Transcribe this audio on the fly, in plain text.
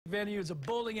venue. It's a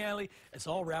bowling alley. It's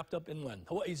all wrapped up in one.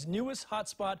 Hawaii's newest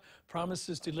hotspot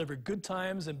promises to deliver good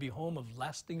times and be home of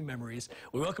lasting memories.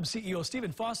 We welcome CEO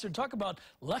Stephen Foster to talk about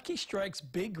Lucky Strike's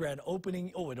big grand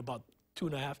opening, in about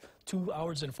 2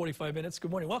 hours and 45 minutes. Good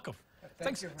morning. Welcome.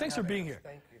 Thanks for being here.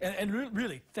 Thank you. And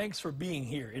really, thanks for being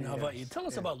here in Hawaii. Tell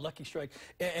us about Lucky Strike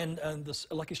and the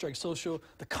Lucky Strike Social,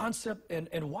 the concept,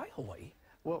 and why Hawaii?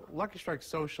 Well, Lucky Strike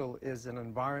Social is an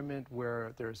environment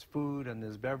where there's food and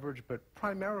there's beverage, but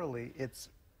primarily it's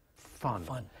fun.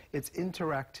 It's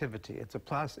interactivity. It's a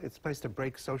place to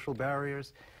break social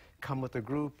barriers, come with a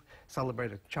group,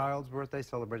 celebrate a child's birthday,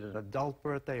 celebrate an adult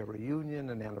birthday, a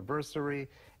reunion, an anniversary,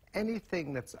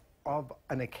 anything that's of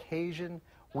an occasion.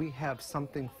 We have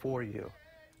something for you.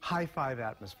 High five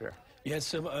atmosphere.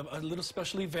 Yes, a little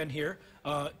special event here.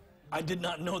 I did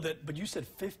not know that, but you said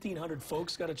 1,500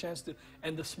 folks got a chance to,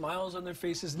 and the smiles on their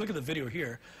faces. Look at the video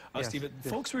here, Stephen.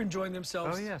 Folks were enjoying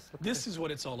themselves. Oh, yes. This is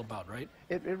what it's all about, right?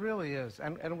 It really is.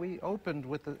 And we opened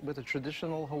with a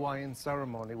traditional Hawaiian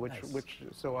ceremony,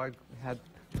 so I had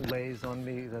leis on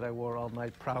me that I wore all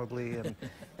night proudly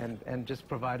and just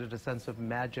provided a sense of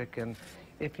magic. And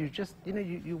if you just,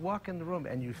 you walk in the room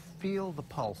and you feel the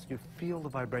pulse, you feel the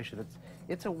vibration.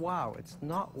 It's a wow. It's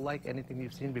not like anything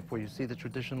you've seen before. You see the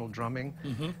traditional drumming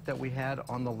that we had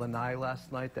on the lanai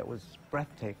last night that was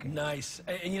breathtaking. Nice.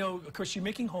 And of course, you're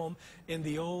making home in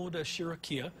the old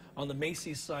Shirakia on the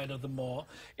Macy's side of the mall.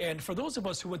 And for those of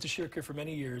us who went to Shirakia for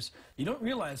many years, you don't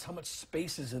realize how much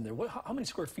space is in there. How many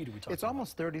square feet are we talking about? It's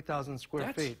almost 30,000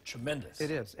 square feet. That's tremendous.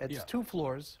 It is. It's 2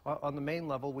 floors. On the main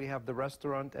level, we have the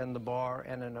restaurant and the bar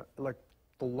and like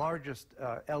the largest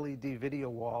LED video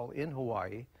wall in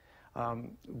Hawaii.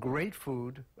 Great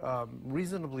food,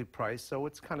 reasonably priced, so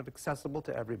it's kind of accessible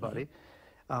to everybody.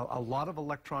 A lot of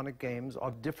electronic games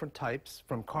of different types,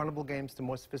 from carnival games to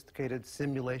more sophisticated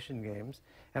simulation games.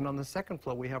 And on the second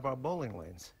floor, we have our bowling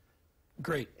lanes.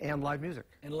 Great. And live music.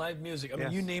 And live music. I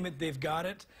mean, you name it, they've got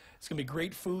it. It's going to be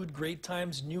great food, great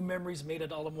times, new memories made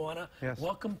at Ala Moana. Yes.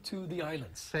 Welcome to the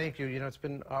islands. Thank you. It's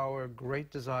been our great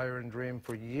desire and dream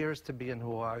for years to be in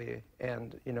Hawaii,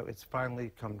 and, it's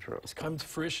finally come true. It's come to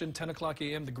fruition, 10 o'clock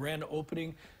a.m., the grand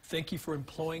opening. Thank you for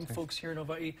employing folks here in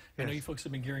Hawaii. I know you folks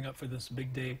have been gearing up for this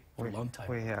big day for a long time.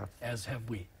 We have. As have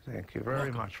we. Thank you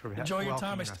very much for Enjoy your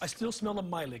time. I still smell a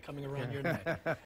maile coming around your neck.